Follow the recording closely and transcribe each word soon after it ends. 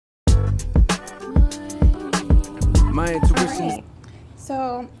My intuition. Alright,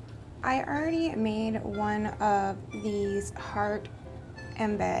 so I already made one of these heart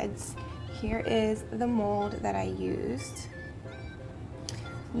embeds. Here is the mold that I used.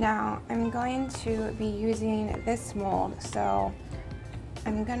 Now I'm going to be using this mold, so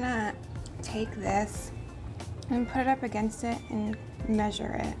I'm gonna take this and put it up against it and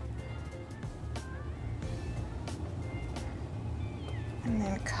measure it. And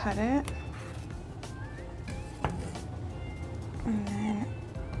then cut it. And then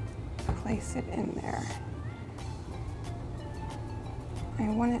place it in there. I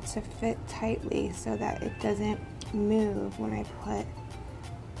want it to fit tightly so that it doesn't move when I put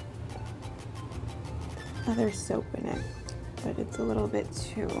other soap in it, but it's a little bit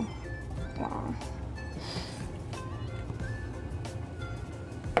too long.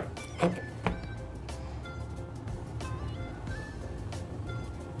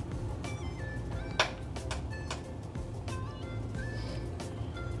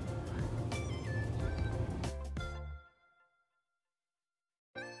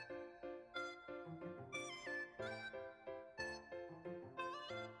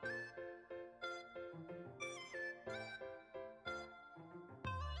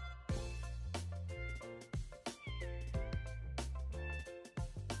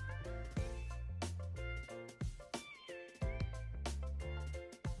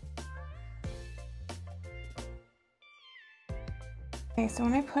 Okay, so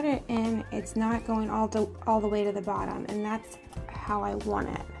when I put it in, it's not going all the way to the bottom, and that's how I want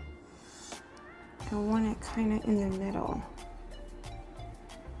it. I want it kind of in the middle.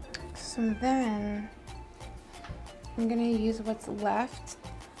 So then I'm gonna use what's left,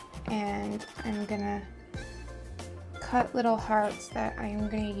 and I'm gonna cut little hearts that I'm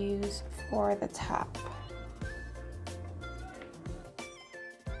gonna use for the top.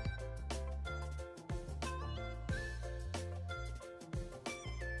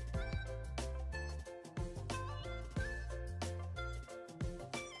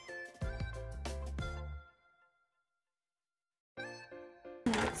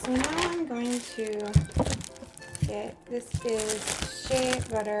 So now I'm going to get, this is Shea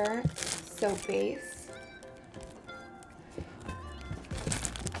Butter Soap Base.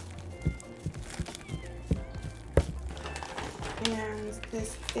 And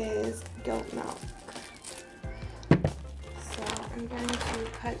this is goat milk. So I'm going to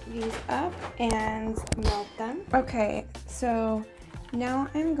cut these up and melt them. Okay, so now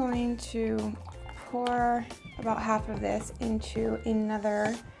I'm going to pour about half of this into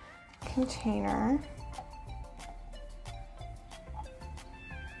another container.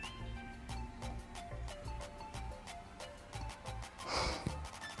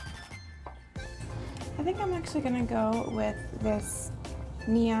 I think I'm actually gonna go with this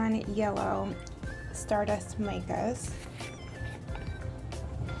neon yellow Stardust Micas.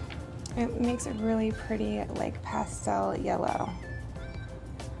 It makes it really pretty, like pastel yellow.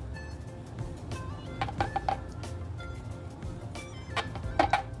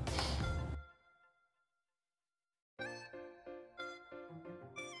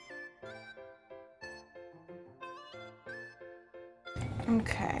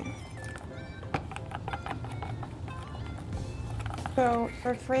 Okay. So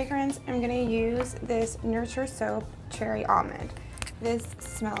for fragrance, I'm gonna use this Nurture Soap Cherry Almond. This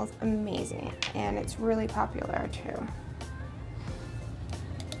smells amazing, and it's really popular too.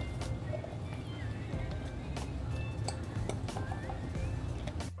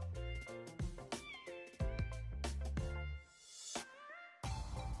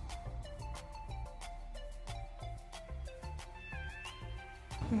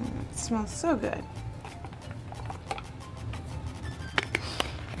 It smells so good.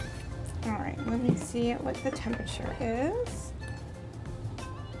 All right, let me see what the temperature is.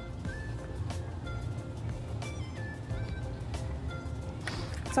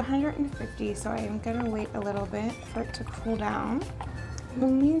 It's 150, so I am gonna wait a little bit for it to cool down. In the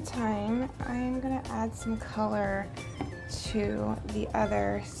meantime, I am gonna add some color to the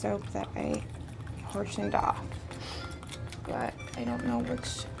other soap that I portioned off, but I don't know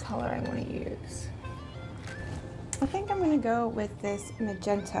which color I want to use. I think I'm going to go with this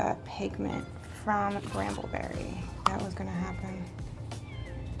magenta pigment from Brambleberry. That was going to happen.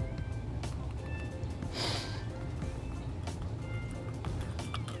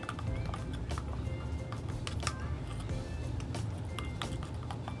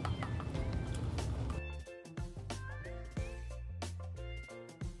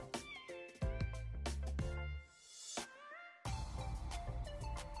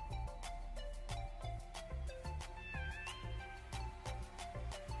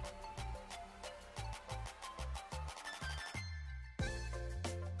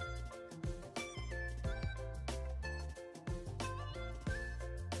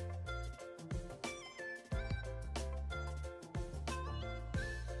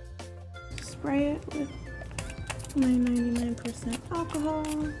 spray it with my 99% alcohol.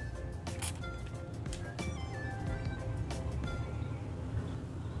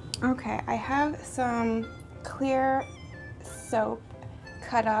 Okay, I have some clear soap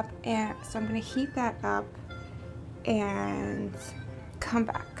cut up, and so I'm going to heat that up and come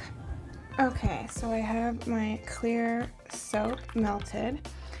back. Okay, so I have my clear soap melted,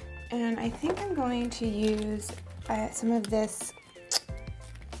 and I think I'm going to use some of this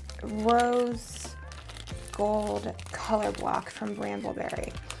rose gold color block from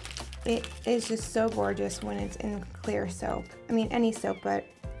Brambleberry. It is just so gorgeous when it's in clear soap. I mean, any soap, but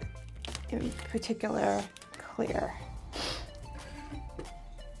in particular clear.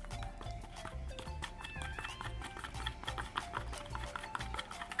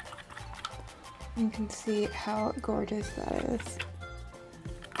 You can see how gorgeous that is.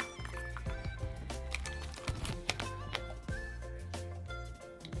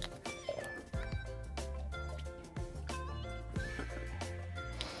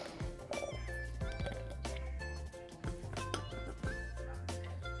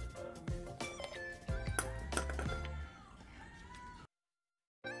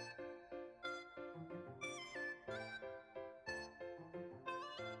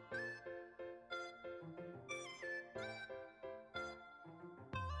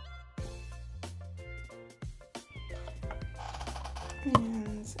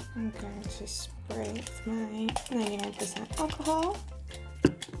 And I'm going to spray with my 99% alcohol.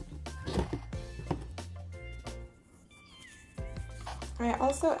 I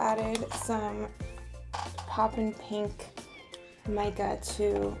also added some Poppin' Pink mica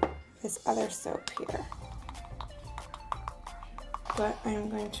to this other soap here. But I'm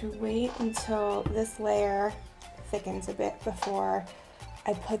going to wait until this layer thickens a bit before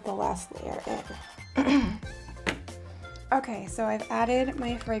I put the last layer in. Okay, so I've added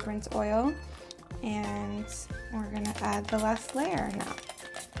my fragrance oil, and we're gonna add the last layer now.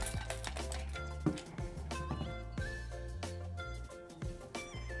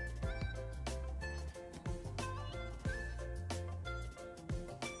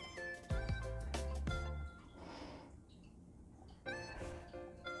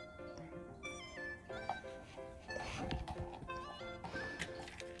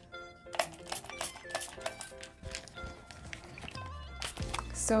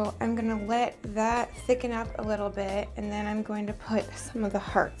 So I'm gonna let that thicken up a little bit, and then I'm going to put some of the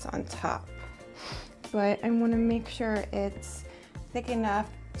hearts on top. But I wanna make sure it's thick enough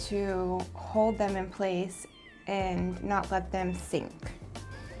to hold them in place and not let them sink.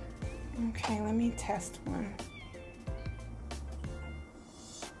 Okay, let me test one.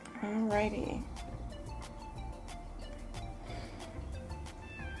 Alrighty.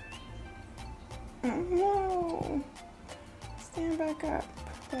 Oh no! Stand back up,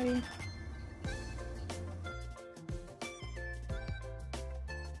 buddy.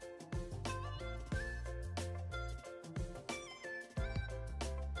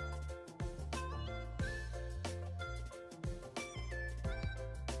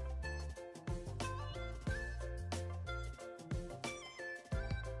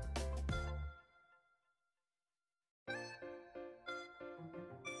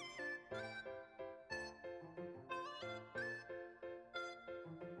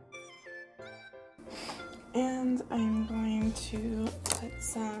 And I'm going to put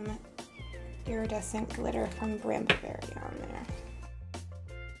some iridescent glitter from Brambleberry on there.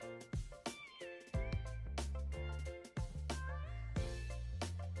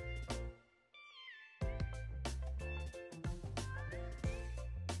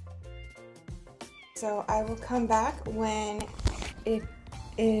 So I will come back when it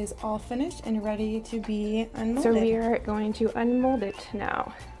is all finished and ready to be unmolded. So we are going to unmold it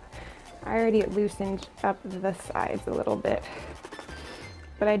now. I already loosened up the sides a little bit,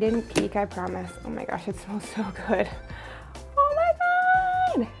 but I didn't peek, I promise. Oh my gosh, it smells so good. Oh my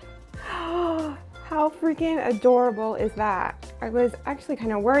God! How freaking adorable is that? I was actually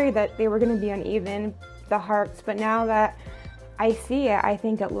kind of worried that they were going to be uneven, the hearts, but now that I see it, I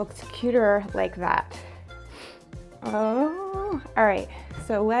think it looks cuter like that. Oh, all right,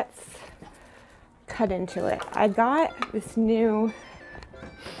 so let's cut into it. I got this new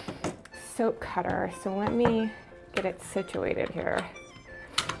soap cutter, so let me get it situated here.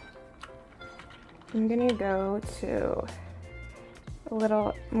 I'm gonna go to a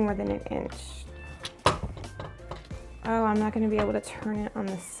little more than 1 inch. Oh, I'm not gonna be able to turn it on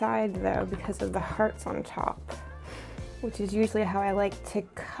the side though because of the hearts on top, which is usually how I like to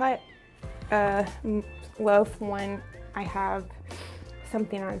cut a loaf when I have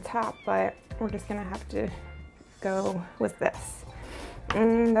something on top, but we're just gonna have to go with this.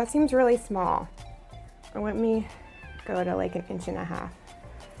 That seems really small. Let me go to like 1.5 inches.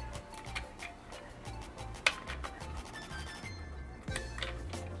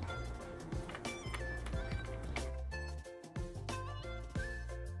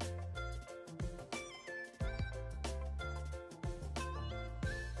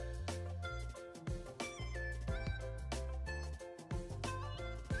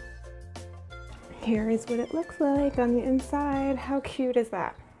 Here is what it looks like on the inside. How cute is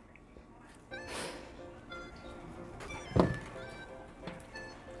that?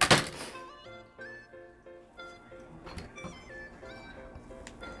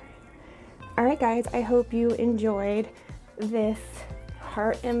 All right, guys, I hope you enjoyed this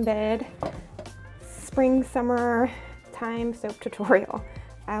Heart Embed spring, summer time soap tutorial.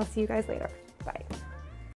 I'll see you guys later. Bye.